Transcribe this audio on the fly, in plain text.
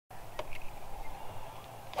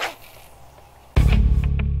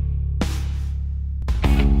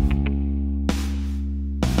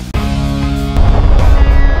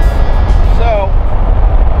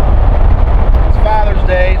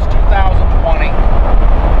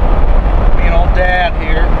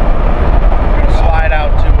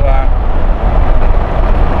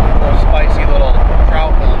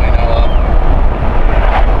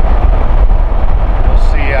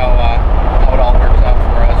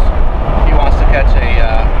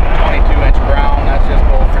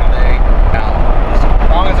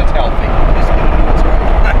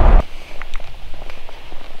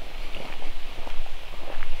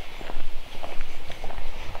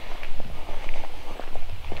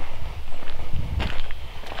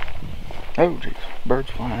Oh jeez, birds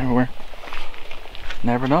flying everywhere.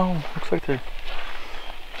 Never know. Looks like they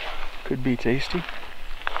could be tasty.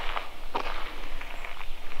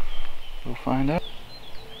 We'll find out.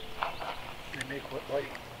 They make what light?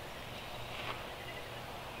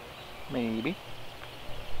 Maybe.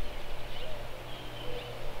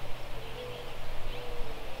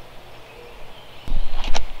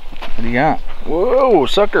 What do you got? Whoa,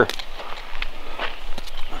 sucker!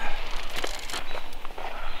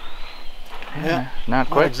 Yeah, not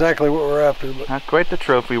quite exactly what we're after, but not quite the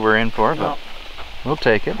trophy we're in for, but we'll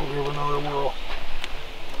take it. we'll give another whirl.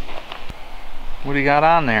 What do you got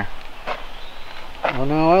on there? Well,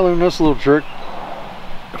 now I learned this little trick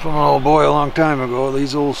from an old boy a long time ago.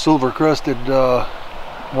 These old silver-crested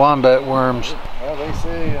wombat worms. Well, they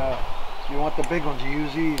say if you want the big ones, you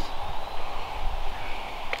use these.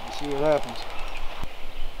 Let's see what happens.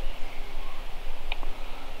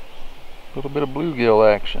 A little bit of bluegill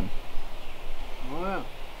action. Wow.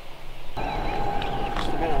 Just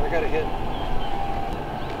a minute, I got a hit.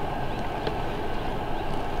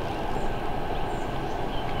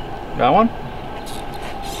 Got one?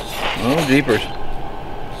 Oh, jeepers.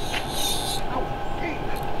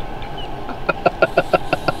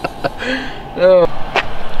 Oh.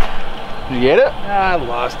 Did you get it? I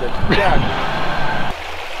lost it. Yeah.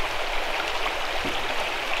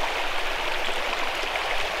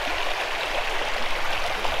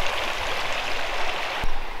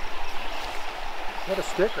 Is that a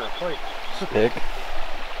stick or a plate? Stick.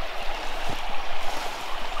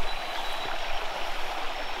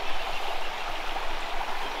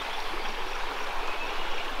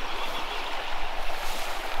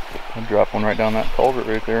 I'll drop one right down that culvert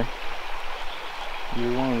right there.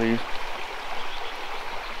 Either one of these.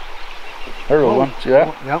 There goes one. See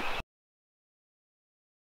that? Yep.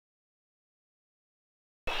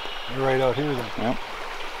 You're right out here then. Yep.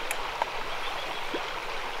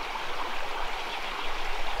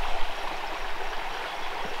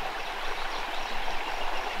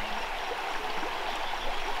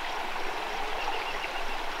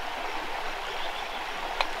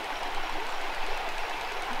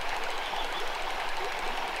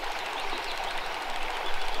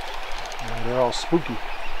 They're all spooky.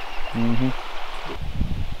 Mm-hmm.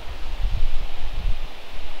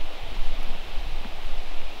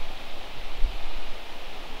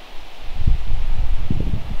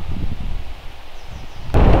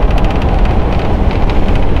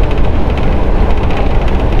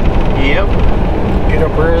 Yep. Get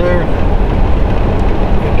up right there.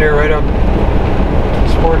 Get there right up.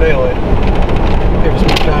 It's 4 daylight. Give us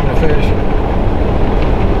more time to fish.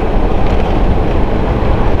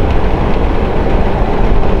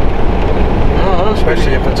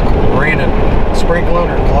 Especially if it's raining, sprinkling,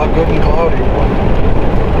 or good and cloudy.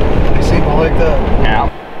 They seem to like that. Yeah.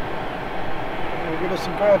 We'll get us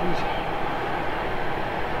some crappies.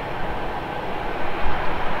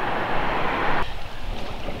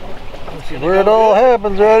 Where it all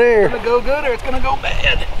happens right here. It's gonna go good or it's gonna go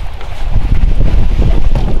bad.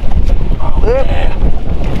 Yep.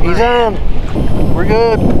 He's on. We're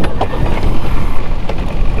good.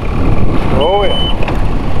 Oh yeah.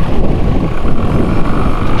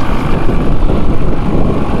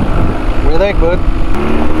 What do you think, bud?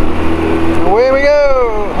 Away we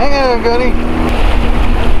go. Hang on, Gunny.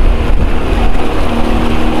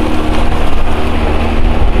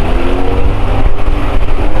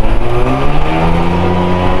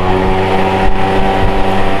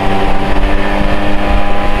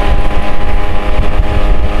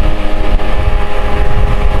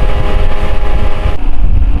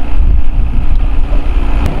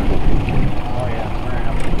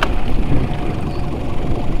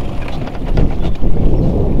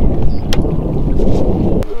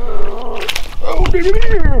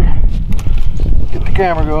 Get the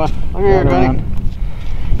camera going. Look here, Gunny.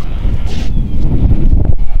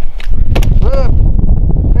 Up.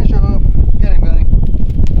 Fish up. Get him, Gunny.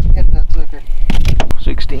 Get that sucker.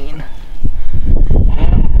 16.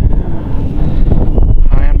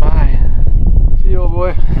 High and by. See you, old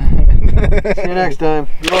boy. See you next time.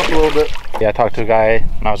 Go up a little bit. Yeah, I talked to a guy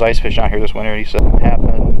when I was ice fishing out here this winter, and he said it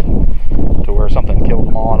happened to where something killed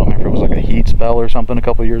them all. I don't remember if it was like a heat spell or something a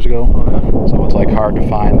couple years ago. Oh, yeah. So it's like hard to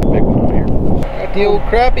find the big one out here. Got the old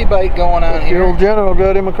crappie bite going on The here. old general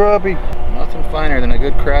got him a crappie. Nothing finer than a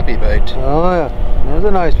good crappie bite. Oh yeah, there's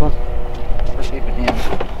a nice one. We're keeping him.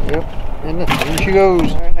 Yep, and here she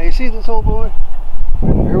goes. All right, now you see this old boy?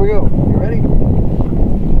 Here we go. You ready?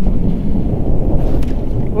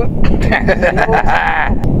 Whoop.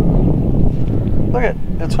 Look at it.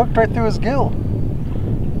 It's hooked right through his gill.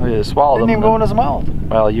 Oh, yeah, swallowed Didn't them. even go in his mouth.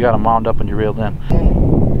 Well, you got them wound up when you reeled in. Yeah.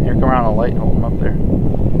 Here, come around the light and hold them up there.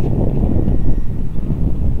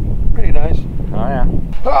 Pretty nice. Oh yeah.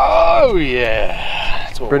 Oh yeah.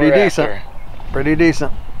 That's what Pretty we're decent. after. Pretty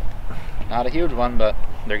decent. Not a huge one, but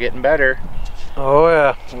they're getting better. Oh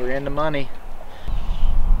yeah. We're into money.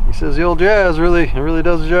 He says the old jazz really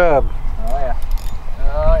does the job. Oh yeah.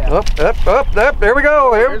 Oh yeah. Up. There we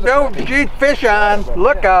go. Here we go. Gee, fish on.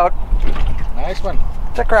 Look out. Nice one.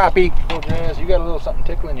 It's a crappie. Little jazz, you got a little something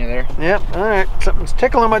tickling you there. Yep. All right. Something's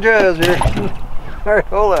tickling my jazz here. All right.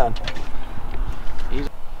 Hold on. Easy.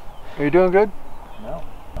 Are you doing good? No.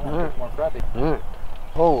 All right. More crappie. All right.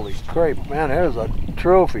 Holy crap, man! That is a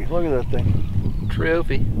trophy. Look at that thing.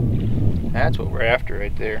 Trophy. That's what we're after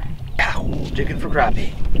right there. Ow, jigging for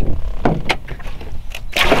crappie.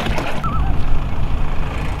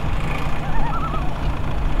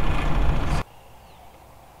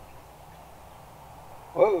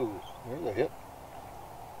 Whoa, there's a hit.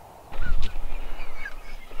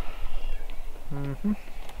 Mm-hmm.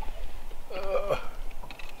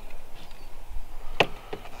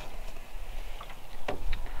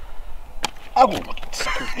 Oh,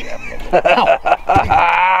 sucker jabbed me a little.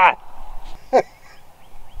 Ow.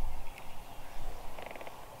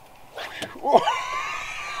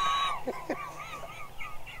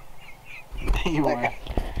 You are.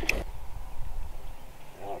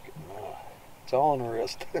 It's all on the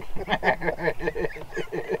wrist.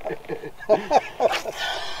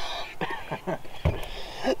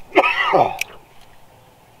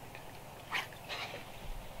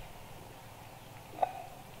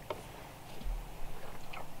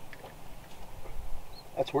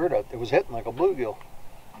 That's weird. It was hitting like a bluegill.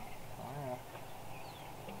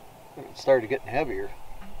 It started getting heavier.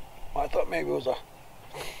 I thought maybe it was a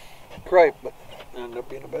cripe, but it ended up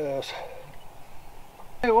being a bass.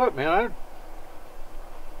 Hey, what, man?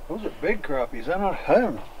 Those are big crappies. I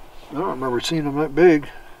don't remember seeing them that big.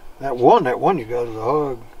 That one you got is a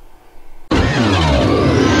hog.